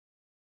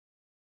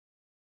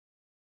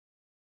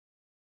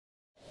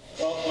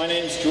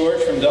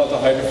Delta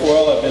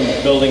Hydrofoil. I've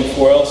been building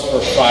foils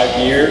for 5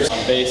 years.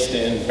 I'm based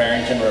in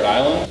Barrington, Rhode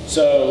Island.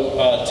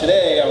 So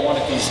today I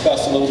wanted to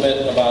discuss a little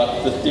bit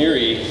about the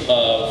theory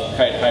of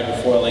kite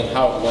hydrofoiling,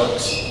 how it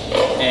works,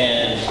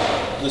 and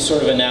the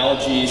sort of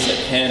analogies that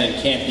can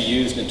and can't be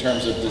used in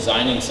terms of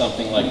designing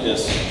something like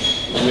this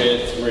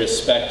with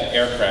respect to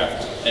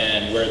aircraft,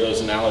 and where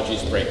those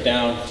analogies break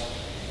down,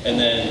 and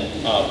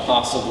then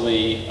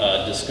possibly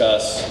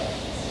discuss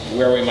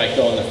where we might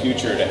go in the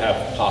future to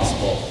have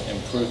possible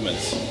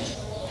improvements.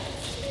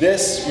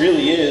 This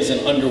really is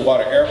an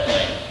underwater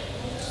airplane,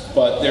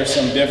 but there's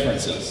some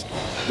differences.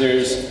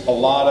 There's a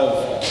lot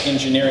of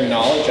engineering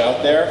knowledge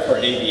out there for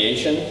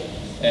aviation,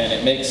 and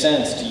it makes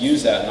sense to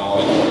use that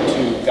knowledge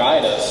to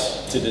guide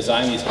us to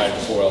design these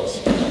hydrofoils.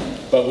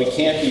 But we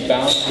can't be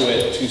bound to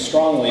it too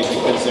strongly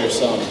because there's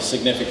some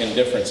significant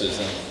differences,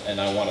 and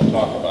I want to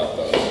talk about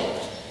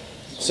those.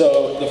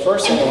 So the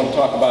first thing I want to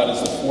talk about is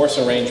the force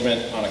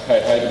arrangement on a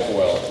kite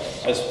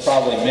hydrofoil. As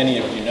probably many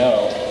of you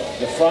know,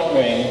 the front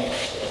wing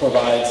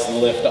provides the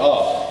lift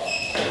up,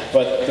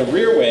 but the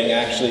rear wing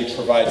actually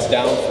provides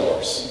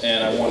downforce,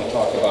 and I want to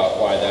talk about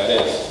why that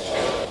is.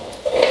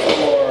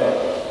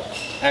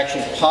 For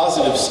actual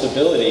positive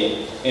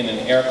stability in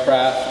an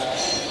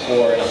aircraft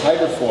or in a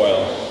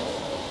hydrofoil,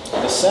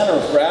 the center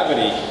of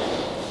gravity,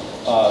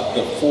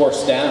 the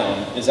force down,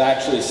 is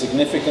actually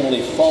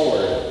significantly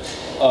forward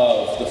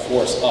of the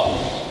force up.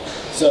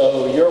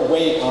 So your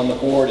weight on the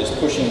board is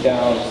pushing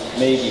down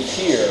maybe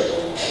here.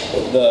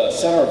 The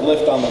center of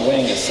lift on the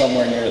wing is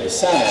somewhere near the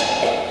center.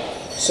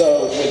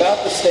 So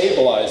without the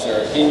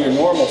stabilizer, in your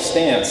normal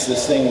stance,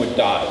 this thing would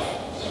dive,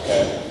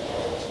 okay?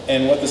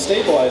 And what the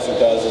stabilizer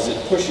does is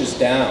it pushes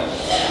down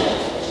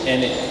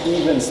and it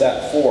evens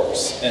that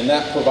force, and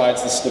that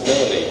provides the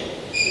stability.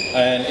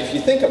 And if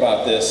you think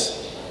about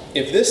this,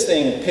 if this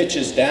thing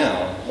pitches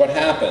down, what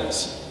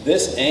happens?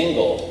 This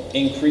angle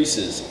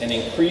increases and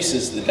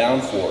increases the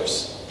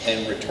downforce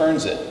and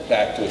returns it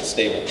back to its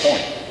stable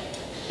point.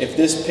 If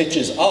this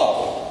pitches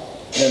up,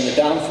 then the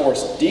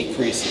downforce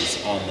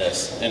decreases on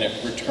this and it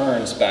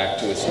returns back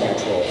to its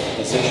neutral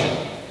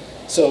position.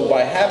 So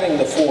by having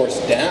the force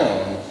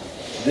down,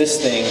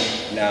 this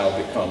thing now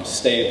becomes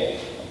stable.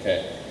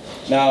 Okay.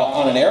 Now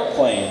on an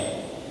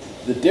airplane,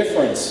 the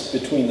difference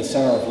between the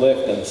center of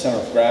lift and the center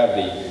of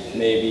gravity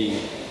may be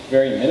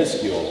very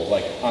minuscule.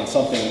 Like on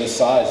something this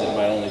size, it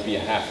might only be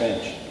a ½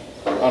 inch.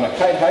 On a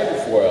kite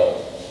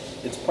hydrofoil,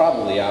 it's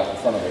probably out in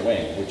front of the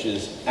wing, which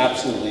is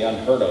absolutely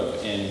unheard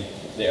of in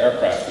the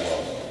aircraft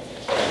world.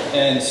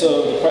 And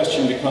so the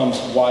question becomes,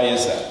 why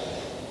is that?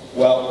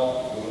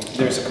 Well,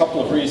 there's a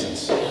couple of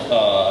reasons.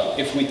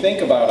 If we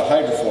think about a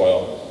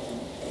hydrofoil,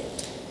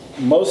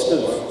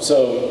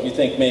 so you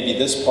think maybe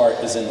this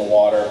part is in the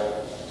water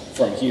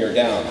from here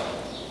down.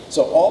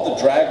 So all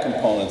the drag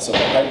components of a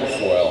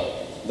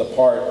hydrofoil, the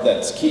part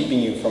that's keeping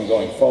you from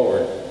going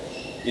forward,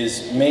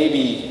 is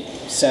maybe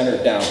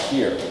centered down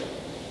here.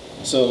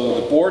 So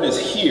the board is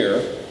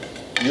here,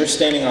 you're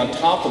standing on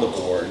top of the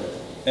board,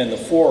 and the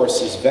force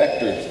is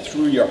vectored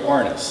through your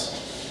harness.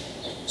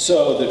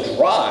 So the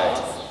drive,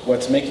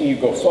 what's making you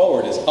go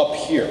forward, is up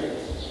here,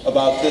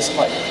 about this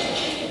height,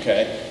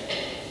 okay?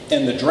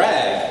 And the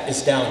drag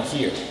is down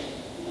here.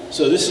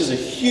 So this is a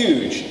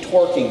huge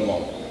torquing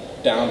moment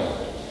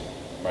downward,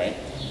 right?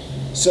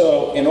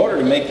 So in order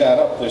to make that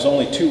up, there's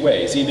only two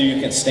ways. Either you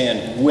can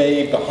stand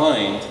way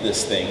behind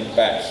this thing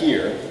back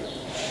here,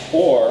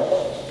 or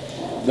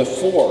the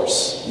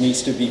force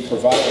needs to be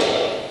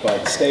provided by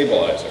the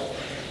stabilizer.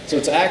 So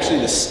it's actually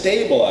the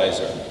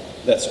stabilizer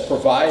that's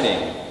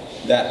providing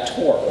that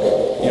torque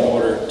in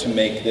order to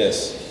make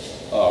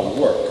this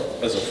work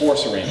as a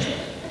force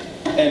arrangement.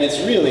 And it's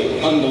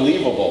really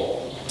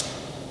unbelievable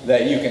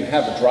that you can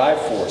have a drive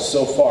force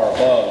so far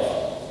above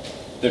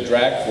the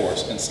drag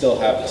force and still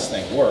have this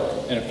thing work.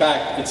 And in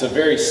fact, it's a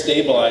very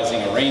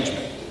stabilizing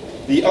arrangement.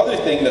 The other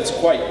thing that's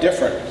quite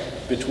different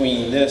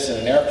between this and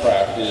an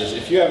aircraft is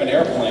if you have an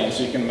airplane,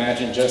 so you can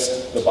imagine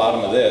just the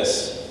bottom of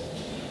this.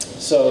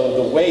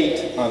 So the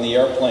weight on the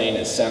airplane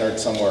is centered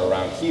somewhere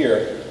around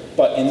here,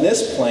 but in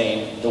this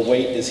plane, the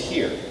weight is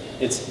here.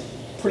 It's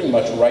pretty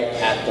much right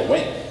at the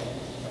wing.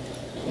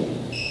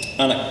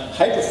 On a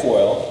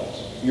hydrofoil,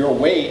 your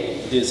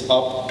weight is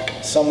up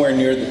somewhere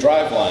near the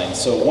drive line.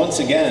 So once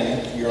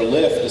again, your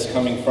lift is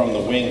coming from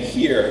the wing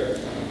here,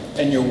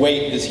 and your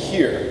weight is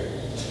here.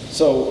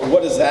 So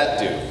what does that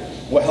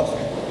do? Well,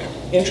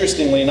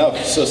 interestingly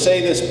enough, so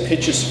say this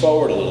pitches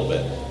forward a little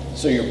bit,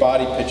 so your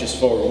body pitches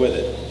forward with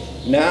it.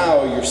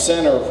 Now your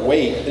center of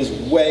weight is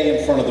way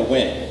in front of the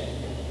wing.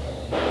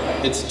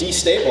 It's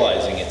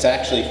destabilizing. It's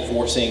actually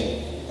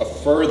forcing a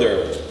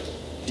further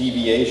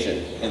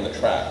deviation in the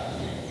track.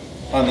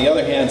 On the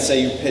other hand,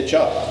 say you pitch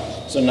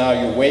up. So now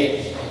your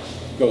weight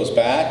goes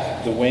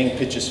back, the wing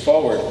pitches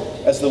forward.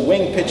 As the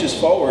wing pitches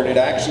forward, it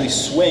actually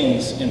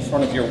swings in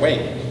front of your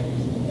weight.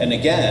 And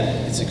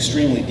again, it's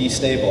extremely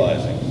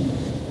destabilizing.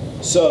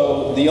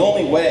 So the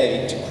only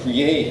way to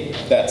create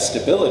that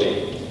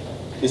stability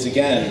is,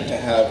 again, to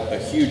have a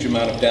huge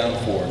amount of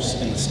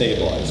downforce in the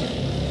stabilizer.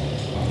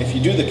 If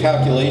you do the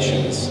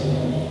calculations,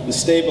 the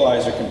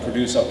stabilizer can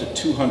produce up to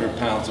 200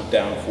 pounds of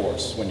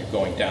downforce when you're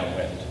going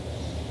downwind.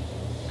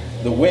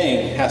 The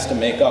wing has to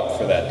make up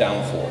for that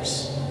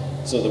downforce.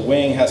 So the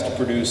wing has to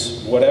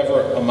produce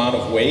whatever amount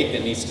of weight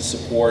it needs to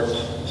support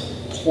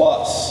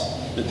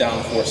plus the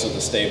downforce of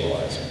the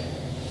stabilizer.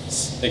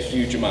 It's a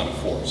huge amount of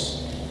force.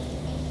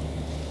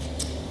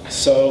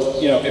 So,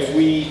 you know,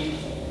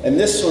 and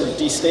this sort of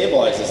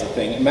destabilizes the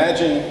thing.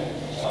 Imagine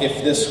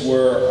if this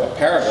were a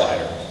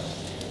paraglider.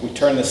 We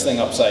turn this thing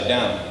upside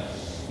down.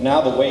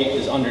 Now the weight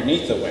is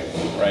underneath the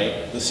wing,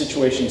 right? The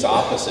situation's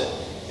opposite.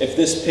 If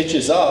this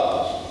pitches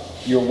up,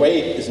 your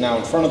weight is now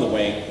in front of the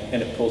wing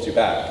and it pulls you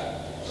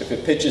back. If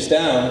it pitches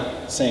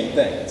down, same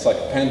thing. It's like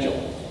a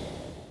pendulum.